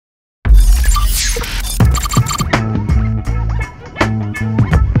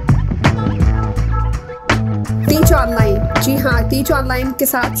Teach online के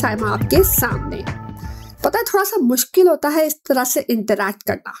साथ साइमा आपके सामने। पता है थोड़ा सा मुश्किल होता है इस तरह से इंटरैक्ट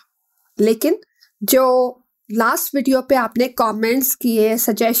करना, लेकिन जो लास्ट वीडियो पे आपने कमेंट्स किए,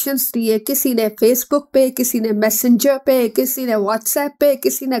 सजेशंस दिए, किसी ने फेसबुक पे, किसी ने मैसेंजर पे, किसी ने व्हाट्सएप पे,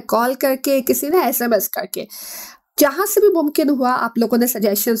 किसी ने कॉल करके, किसी ने एसएमएस करके, जहाँ से भी मुमकिन हुआ आप लोगों ने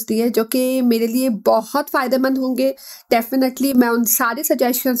सजेशंस दिए जो कि मेरे लिए बहुत फ़ायदेमंद होंगे। डेफिनेटली मैं उन सारे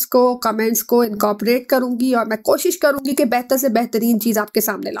सजेशंस को, कमेंट्स को इनकॉर्पोरेट करूँगी और मैं कोशिश करूँगी कि बेहतर से बेहतरीन चीज़ आपके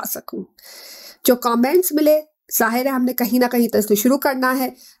सामने ला सकूँ। जो कमेंट्स मिले, ज़ाहिर है हमने कहीं ना कहीं तो इसको शुरू करना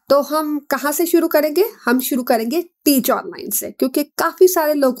है, तो हम कहाँ से शुरू करेंगे? हम शुरू करेंगे टीच ऑनलाइन से, क्योंकि काफ़ी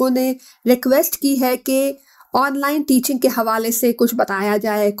सारे लोगों ने रिक्वेस्ट की है कि ऑनलाइन टीचिंग के हवाले से कुछ बताया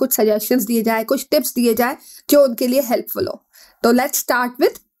जाए, कुछ सजेशंस दिए जाए, कुछ टिप्स दिए जाए जो उनके लिए हेल्पफुल हो। तो let's start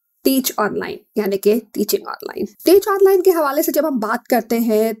with teach online, यानी कि टीचिंग ऑनलाइन। टीच ऑनलाइन के हवाले से जब हम बात करते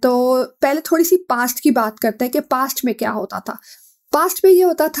हैं तो पहले थोड़ी सी पास्ट की बात करते हैं कि पास्ट में क्या होता था। पास्ट में ये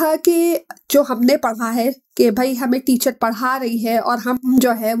होता था कि जो हमने पढ़ा है कि भाई हमें टीचर पढ़ा रही है और हम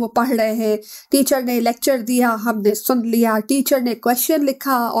जो है वो पढ़ रहे हैं, टीचर ने लेक्चर दिया, हमने सुन लिया, टीचर ने क्वेश्चन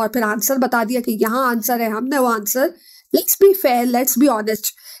लिखा और फिर आंसर बता दिया कि यहाँ आंसर है, हमने वो answer, let's be fair, let's be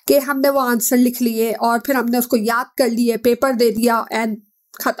honest, कि हमने वो आंसर लिख लिए और फिर हमने उसको याद कर लिए, पेपर दे दिया एंड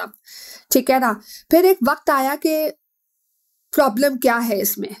ख़त्म, ठीक है ना। फिर एक वक्त आया कि प्रॉब्लम क्या है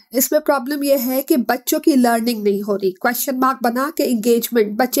इसमें प्रॉब्लम ये है कि बच्चों की लर्निंग नहीं हो रही, क्वेश्चन मार्क बना के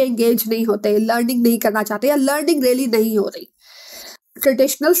एंगेजमेंट, बच्चे एंगेज नहीं होते, लर्निंग नहीं करना चाहते या लर्निंग रियली नहीं हो रही।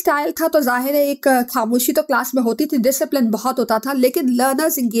 ट्रेडिशनल स्टाइल था तो जाहिर है एक खामोशी तो क्लास में होती थी, डिसिप्लिन बहुत होता था, लेकिन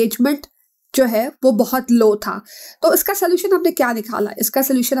लर्नर्स एंगेजमेंट जो है वो बहुत लो था। तो इसका सोल्यूशन हमने क्या निकाला? इसका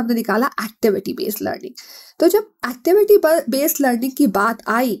सोल्यूशन हमने निकाला एक्टिविटी बेस्ड लर्निंग। तो जब एक्टिविटी बेस्ड लर्निंग की बात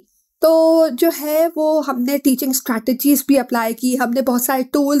आई तो जो है वो हमने टीचिंग स्ट्रैटेजीज भी अप्लाई की, हमने बहुत सारे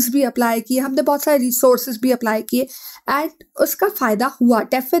टूल्स भी अप्लाई किए, हमने बहुत सारे रिसोर्सेज भी अप्लाई किए एंड उसका फ़ायदा हुआ,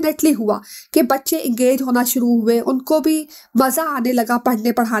 डेफिनेटली हुआ कि बच्चे इंगेज होना शुरू हुए, उनको भी मज़ा आने लगा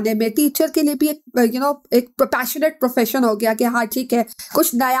पढ़ने पढ़ाने में। टीचर के लिए भी एक पैशनेट प्रोफेशन हो गया कि हाँ ठीक है,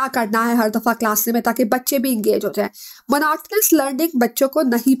 कुछ नया करना है हर दफ़ा क्लास में ताकि बच्चे भी इंगेज हो जाए। मोनोटोनस लर्निंग बच्चों को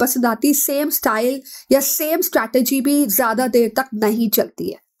नहीं पसंद आती, सेम स्टाइल या सेम स्ट्रैटेजी भी ज़्यादा देर तक नहीं चलती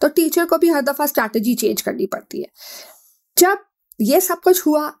है, तो टीचर को भी हर दफ़ा स्ट्रैटेजी चेंज करनी पड़ती है। जब ये सब कुछ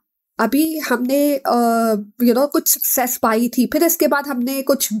हुआ, अभी हमने कुछ सक्सेस पाई थी, फिर इसके बाद हमने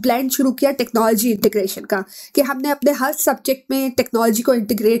कुछ ब्लेंड शुरू किया टेक्नोलॉजी इंटीग्रेशन का, कि हमने अपने हर सब्जेक्ट में टेक्नोलॉजी को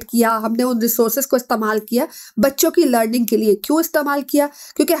इंटीग्रेट किया, हमने उन रिसोर्सेज को इस्तेमाल किया बच्चों की लर्निंग के लिए। क्यों इस्तेमाल किया?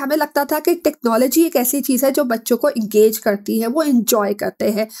 क्योंकि हमें लगता था कि टेक्नोलॉजी एक ऐसी चीज़ है जो बच्चों को इंगेज करती है, वो इंजॉय करते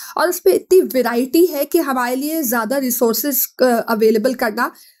हैं और उसमें इतनी वेराइटी है कि हमारे लिए ज़्यादा रिसोर्सेज अवेलेबल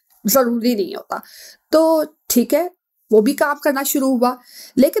करना ज़रूरी नहीं होता। तो ठीक है, वो भी काम करना शुरू हुआ,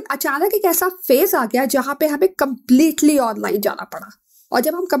 लेकिन अचानक एक ऐसा फेज आ गया जहाँ पे हमें कम्प्लीटली ऑनलाइन जाना पड़ा। और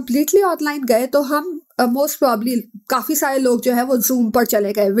जब हम कम्प्लीटली ऑनलाइन गए तो हम मोस्ट प्रॉब्ली काफ़ी सारे लोग जो है वो जूम पर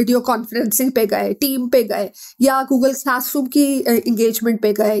चले गए, वीडियो कॉन्फ्रेंसिंग पे गए, टीम पे गए, या गूगल क्लासरूम की इंगेजमेंट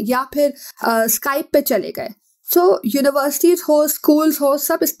पे गए, या फिर स्काइप पे चले गए। सो यूनिवर्सिटीज़ हो, स्कूल्स हो,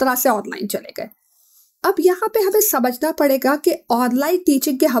 सब इस तरह से ऑनलाइन चले गए। अब यहाँ पे हमें समझना पड़ेगा कि ऑनलाइन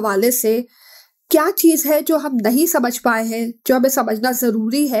टीचिंग के हवाले से क्या चीज़ है जो हम नहीं समझ पाए हैं, जो हमें समझना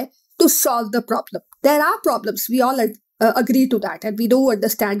ज़रूरी है to solve the problem. There are problems, we all agree to that and we do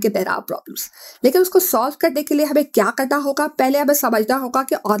understand कि देयर आर प्रॉब्लम्स, लेकिन उसको सॉल्व करने के लिए हमें क्या करना होगा? पहले हमें समझना होगा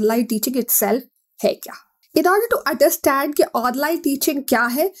कि ऑनलाइन टीचिंग इटसेल्फ है क्या। इन ऑर्डर टू अंडरस्टैंड कि ऑनलाइन टीचिंग क्या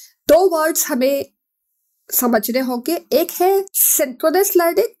है, दो वर्ड्स हमें समझने होंगे। एक है सिंक्रोनस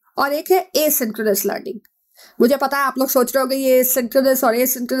लर्निंग और एक है एसिंक्रोनस लर्निंग। मुझे पता है आप लोग सोच रहे होंगे ये सिंक्रोनस और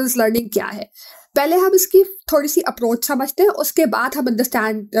एसिंक्रोनस लर्निंग क्या है। पहले हम इसकी थोड़ी सी अप्रोच समझते हैं, उसके बाद हम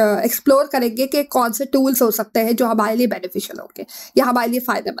एक्सप्लोर करेंगे कि कौन से टूल्स हो सकते हैं जो हमारे लिए बेनिफिशियल होंगे या हमारे लिए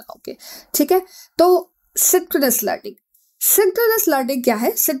फ़ायदेमंद होंगे, ठीक है। तो सिंक्रोनस लर्निंग क्या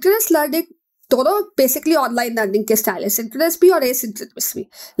है? सिंक्रोनस लर्निंग दोनों बेसिकली ऑनलाइन लर्निंग के स्टाइल है, सिंक्रोनस भी और एसिंक्रोनस भी।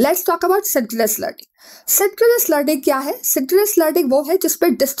 Let's talk about synchronous learning. Synchronous learning क्या है? सिंक्रोनस लर्निंग वो है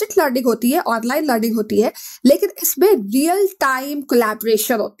जिसमें डिस्टेंट लर्निंग होती है, ऑनलाइन लर्निंग होती है, लेकिन इसमें रियल टाइम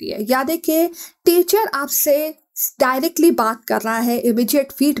कोलैबोरेशन होती है, यानी कि टीचर आपसे डायरेक्टली बात कर रहा है,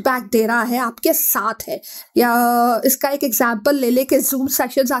 इमीडिएट फीडबैक दे रहा है, आपके साथ है। या इसका एक एग्जांपल ले ले कि जूम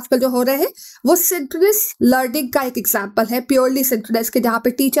सेशंस आजकल जो हो रहे हैं वो सिंक्रोनस लर्निंग का एक एग्जांपल है, प्योरली सिंक्रोनस के, जहाँ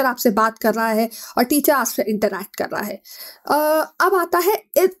पे टीचर आपसे बात कर रहा है और टीचर आपसे इंटरैक्ट कर रहा है। अब आता है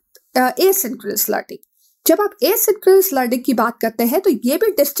एसिंक्रोनस लर्निंग। जब आप एसिंक्रोनस लर्निंग की बात करते हैं तो ये भी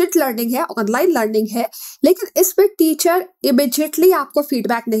डिस्टेंट लर्निंग है, ऑनलाइन लर्निंग है, लेकिन इसमें टीचर इमिडिएटली आपको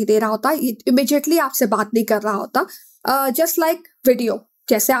फीडबैक नहीं दे रहा होता, इमिडिएटली आपसे बात नहीं कर रहा होता, जस्ट लाइक वीडियो,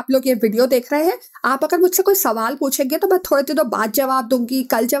 जैसे आप लोग ये वीडियो देख रहे हैं, आप अगर मुझसे कोई सवाल पूछेंगे तो मैं थोड़े दिनों बाद जवाब दूंगी,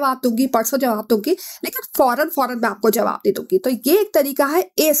 कल जवाब दूंगी, परसों जवाब दूंगी, लेकिन फौरन मैं आपको जवाब दे दूंगी। तो ये एक तरीका है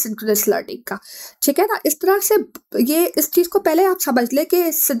एसिंक्रोनस लर्निंग का, ठीक है ना। इस तरह से ये इस चीज को पहले आप समझ ले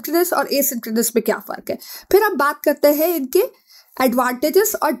कि सिंक्रोनस और एसिंक्रोनस में क्या फर्क है। फिर हम बात करते हैं इनके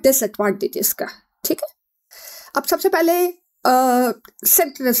एडवांटेजेस और डिसएडवांटेजेस का, ठीक है। अब सबसे पहले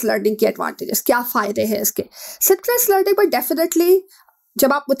सिंक्रोनस लर्निंग के एडवांटेजेस, क्या फायदे हैं इसके। सिंक्रोनस लर्निंग में डेफिनेटली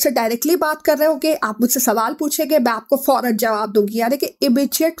जब आप मुझसे डायरेक्टली बात कर रहे होगे, आप मुझसे सवाल पूछेंगे, मैं आपको फौरन जवाब दूंगी, यानी कि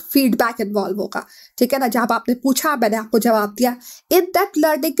इमीडिएट फीडबैक इन्वॉल्व होगा, ठीक है ना। जब आपने पूछा मैंने आपको जवाब दिया। इन दैट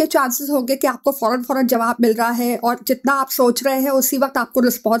लर्निंग के चांसेस होंगे कि आपको फौरन जवाब मिल रहा है और जितना आप सोच रहे हैं उसी वक्त आपको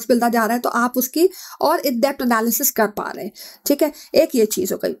रिस्पॉन्स मिलता जा रहा है, तो आप उसकी और इन डेप्थ एनालिसिस कर पा रहे हैं, ठीक है। एक ये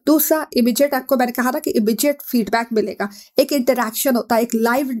चीज़ हो गई। दूसरा, इमीडिएट, आपको मैंने कहा ना कि इमीडिएट फीडबैक मिलेगा, एक इंटरेक्शन होता है, एक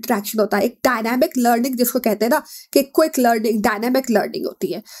लाइव इंटरेक्शन होता है, एक डायनामिक लर्निंग जिसको कहते हैं ना कि क्विक लर्निंग, डायनामिक लर्निंग होती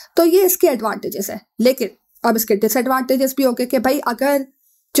है। तो ये इसके एडवांटेजेस है। लेकिन अब इसके डिसएडवांटेजेस भी होंगे कि भाई अगर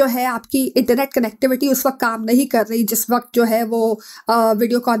जो है आपकी इंटरनेट कनेक्टिविटी उस वक्त काम नहीं कर रही जिस वक्त जो है वो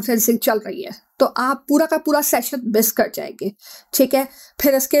वीडियो कॉन्फ्रेंसिंग चल रही है, तो आप पूरा का पूरा सेशन मिस कर जाएंगे, ठीक है।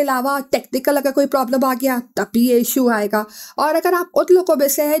 फिर इसके अलावा टेक्निकल अगर कोई प्रॉब्लम आ गया तब भी ये इशू आएगा। और अगर आप उन लोगों में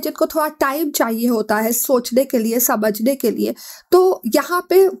से हैं जिनको थोड़ा टाइम चाहिए होता है सोचने के लिए, समझने के लिए, तो यहाँ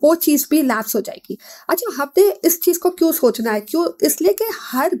पे वो चीज़ भी लैप्स हो जाएगी। अच्छा, हमने इस चीज़ को क्यों सोचना है? क्यों? इसलिए कि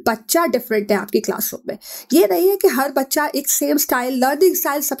हर बच्चा डिफरेंट है आपकी क्लासरूम में। ये नहीं है कि हर बच्चा एक सेम स्टाइल, लर्निंग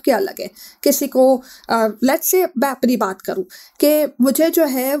स्टाइल सबके अलग है। किसी को लेट्स से मैं अपनी बात करूँ कि मुझे जो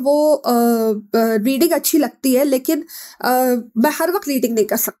है वो रीडिंग अच्छी लगती है, लेकिन मैं हर वक्त रीडिंग नहीं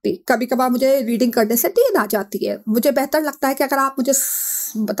कर सकती। कभी कभार मुझे रीडिंग करने से नींद आ जाती है। मुझे बेहतर लगता है कि अगर आप मुझे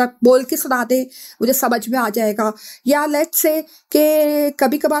मतलब बोल के सुना दें, मुझे समझ में आ जाएगा। या लेट्स से कि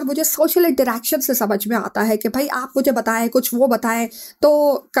कभी कभार मुझे सोशल इंटरेक्शन से समझ में आता है कि भाई आप मुझे बताएं, कुछ वो बताएं,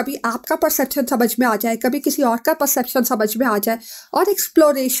 तो कभी आपका परसेप्शन समझ में आ जाए, कभी किसी और का परसेप्शन समझ में आ जाए। और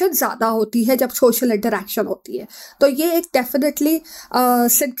एक्सप्लोरेशन ज़्यादा होती है जब सोशल इंटरेक्शन होती है। तो ये एक डेफिनेटली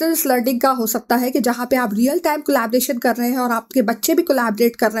सिंक्रोनस लर्निंग का हो सकता है कि जहाँ पे आप रियल टाइम कोलैबोरेशन कर रहे हैं और आपके बच्चे भी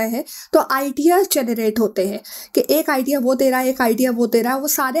कोलैबोरेट कर रहे हैं, तो आइडियाज़ जनरेट होते हैं कि एक आइडिया वो दे रहा है, एक आइडिया वो दे रहा है, वो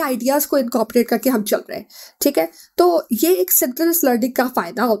सारे आइडियाज़ को इनकॉर्पोरेट करके हम चल रहे हैं, ठीक है। तो ये एक सिंक्रोनस लर्निंग का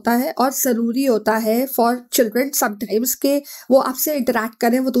फ़ायदा होता है और ज़रूरी होता है फॉर चिल्ड्रन समटाइम्स के वो आपसे इंटरैक्ट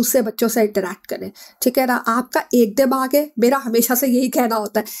करें, वो दूसरे बच्चों से इंटरैक्ट करें, ठीक है ना। आपका एक दिमाग है, मेरा हमेशा से यही कहना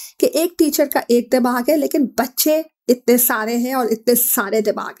होता है कि एक टीचर का एक दिमाग है, लेकिन बच्चे इतने सारे हैं और इतने सारे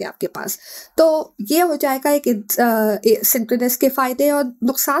दिमाग हैं आपके पास। तो ये हो जाएगा एक सिंक्रोनस के फायदे और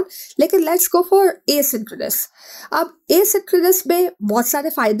नुकसान। लेकिन लेट्स गो फॉर एसिंक्रोनस। अब एसिंक्रोनस में बहुत सारे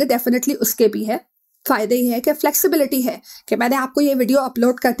फायदे डेफिनेटली उसके भी है। फायदे ही है कि फ्लेक्सिबिलिटी है कि मैंने आपको ये वीडियो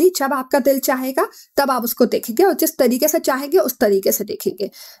अपलोड कर दी, जब आपका दिल चाहेगा तब आप उसको देखेंगे और जिस तरीके से चाहेंगे उस तरीके से देखेंगे,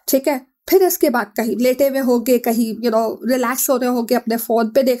 ठीक है। फिर इसके बाद कहीं लेटे हुए होंगे, कहीं रिलैक्स हो रहे होंगे, अपने फ़ोन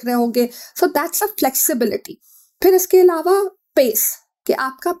पे देख रहे होंगे, सो दैट्स अ फ्लेक्सिबिलिटी। फिर इसके अलावा पेस, कि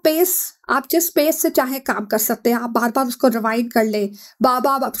आपका पेस, आप जिस पेस से चाहे काम कर सकते हैं। आप बार बार उसको रिवाइंड कर लें, बार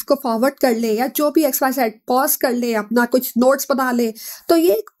बार आप उसको फॉरवर्ड कर लें, या जो भी XYZ पॉज कर लें, अपना कुछ नोट्स बना लें। तो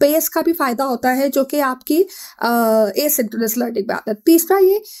ये एक पेस का भी फायदा होता है जो कि आपकी एसिंक्रोनस लर्निंग में आता है। तीसरा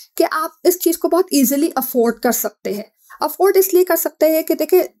ये कि आप इस चीज़ को बहुत ईजिली अफोर्ड कर सकते हैं। अफोर्ड इसलिए कर सकते हैं कि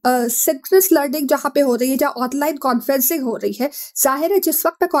देखिए सिंक्रोनस लर्निंग जहाँ पे हो रही है, जहाँ ऑनलाइन कॉन्फ्रेंसिंग हो रही है, जाहिर है जिस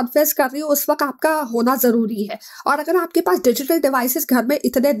वक्त मैं कॉन्फ्रेंस कर रही हूँ उस वक्त आपका होना ज़रूरी है। और अगर आपके पास डिजिटल डिवाइसेस घर में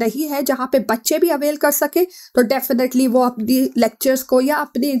इतने नहीं है जहाँ पे बच्चे भी अवेल कर सके, तो डेफिनेटली वो अपनी लेक्चर्स को या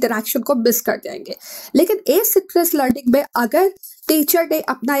अपनी इंटरेक्शन को मिस कर जाएंगे। लेकिन एसिंक्रोनस लर्निंग में अगर टीचर ने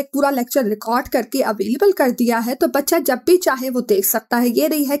अपना एक पूरा लेक्चर रिकॉर्ड करके अवेलेबल कर दिया है, तो बच्चा जब भी चाहे वो देख सकता है। ये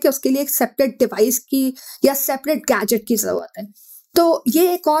नहीं है कि उसके लिए एक सेपरेट डिवाइस की या सेपरेट गैजेट की जरूरत है। तो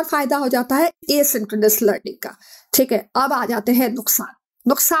ये एक और फायदा हो जाता है एसिंक्रोनस लर्निंग का, ठीक है। अब आ जाते हैं नुकसान।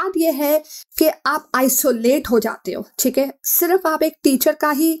 नुकसान ये है कि आप आइसोलेट हो जाते हो, ठीक है। सिर्फ आप एक टीचर का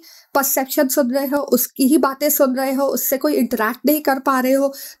ही परसेप्शन सुन रहे हो, उसकी ही बातें सुन रहे हो, उससे कोई इंटरैक्ट नहीं कर पा रहे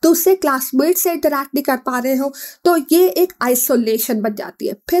हो, दूसरे क्लासमेट से इंटरैक्ट नहीं कर पा रहे हो, तो ये एक आइसोलेशन बन जाती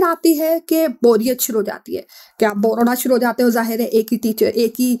है। फिर आती है कि बोरियत शुरू हो जाती है, कि आप बोर होना शुरू हो जाते हो। जाहिर है एक ही टीचर,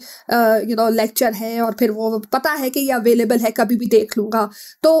 एक ही लेक्चर है और फिर वो पता है कि ये अवेलेबल है, कभी भी देख लूँगा,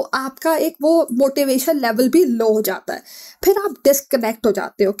 तो आपका एक वो मोटिवेशन लेवल भी लो हो जाता है। फिर आप डिस्कनेक्ट हो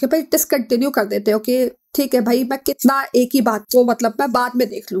जाते हो कि भाई डिसकंटिन्यू कर देते हो कि ठीक है भाई, मैं कितना एक ही बात को मतलब मैं बाद में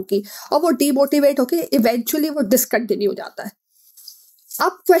देख लूंगी, और वो डीमोटिवेट होके इवेंचुअली वो डिसकंटिन्यू हो जाता है।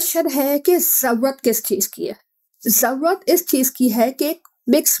 अब क्वेश्चन है कि जरूरत किस चीज की है? जरूरत इस चीज की है कि एक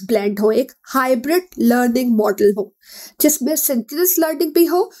मिक्स ब्लेंड हो, एक हाइब्रिड लर्निंग मॉडल हो जिसमें सिंक्रोनस लर्निंग भी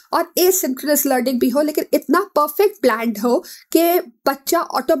हो और एसिंक्रोनस लर्निंग भी हो, लेकिन इतना परफेक्ट ब्लेंड हो कि बच्चा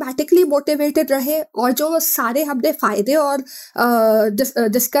ऑटोमेटिकली मोटिवेटेड रहे और जो सारे हमने फायदे और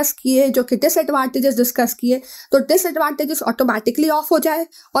डिस्कस किए, जो कि डिसएडवांटेजेस डिस्कस किए, तो डिसएडवांटेजेस ऑटोमेटिकली ऑफ हो जाए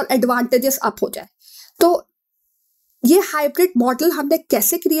और एडवांटेजेस अप हो जाए। तो ये हाइब्रिड मॉडल हमने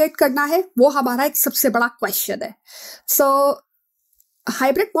कैसे क्रिएट करना है वो हमारा एक सबसे बड़ा क्वेश्चन है। सो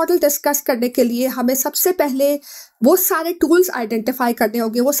हाइब्रिड मॉडल डिस्कस करने के लिए हमें सबसे पहले वो सारे टूल्स आइडेंटिफाई करने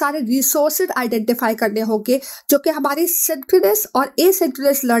होंगे, वो सारे रिसोर्सेज आइडेंटिफाई करने होंगे जो कि हमारी सिंक्रोनस और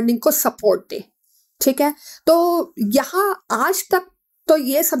एसिंक्रोनस लर्निंग को सपोर्ट दे। ठीक है, तो यहाँ आज तक तो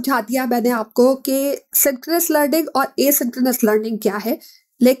ये समझा दिया मैंने आपको कि सिंक्रोनस लर्निंग और एसिंक्रोनस लर्निंग क्या है,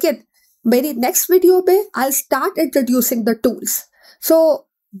 लेकिन मेरी नेक्स्ट वीडियो में I will start introducing the tools. So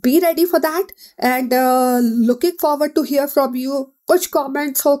be ready for that and looking forward to here from you. कुछ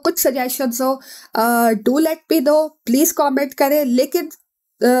कमेंट्स हो, कुछ सजेशंस हो, do let me know, please comment करें, लेकिन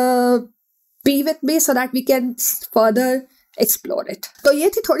B with me so that we can further explore it. तो ये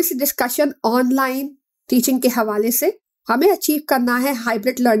थी थोड़ी सी डिस्कशन ऑनलाइन टीचिंग के हवाले से। हमें अचीव करना है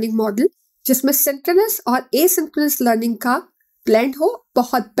हाइब्रिड लर्निंग मॉडल जिसमें सिंक्रोनस और एसिंक्रोनस लर्निंग का ब्लेंड हो,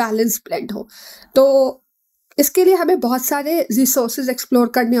 बहुत बैलेंस ब्लेंड हो। तो इसके लिए हमें बहुत सारे रिसोर्सेज एक्सप्लोर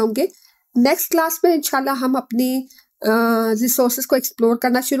करने होंगे। नेक्स्ट क्लास में इंशाल्लाह हम अपनी रिसोर्सेज को एक्सप्लोर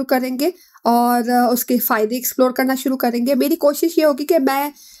करना शुरू करेंगे और उसके फ़ायदे एक्सप्लोर करना शुरू करेंगे। मेरी कोशिश ये होगी कि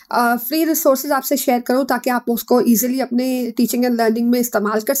मैं फ्री रिसोर्सेज आपसे शेयर करूं ताकि आप उसको ईजिली अपने टीचिंग एंड लर्निंग में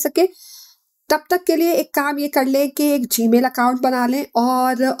इस्तेमाल कर सकें। तब तक के लिए एक काम ये कर लें कि एक जीमेल अकाउंट बना लें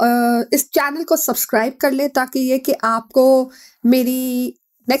और इस चैनल को सब्सक्राइब कर लें ताकि ये कि आपको मेरी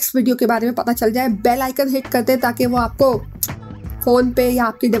नेक्स्ट वीडियो के बारे में पता चल जाए। बेल आइकन हिट कर दें ताकि वो आपको फ़ोन पे या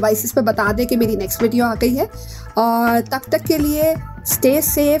आपकी डिवाइसेस पे बता दे कि मेरी नेक्स्ट वीडियो आ गई है। और तब तक के लिए stay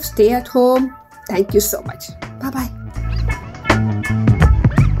safe, stay at home. Thank you so much. Bye bye.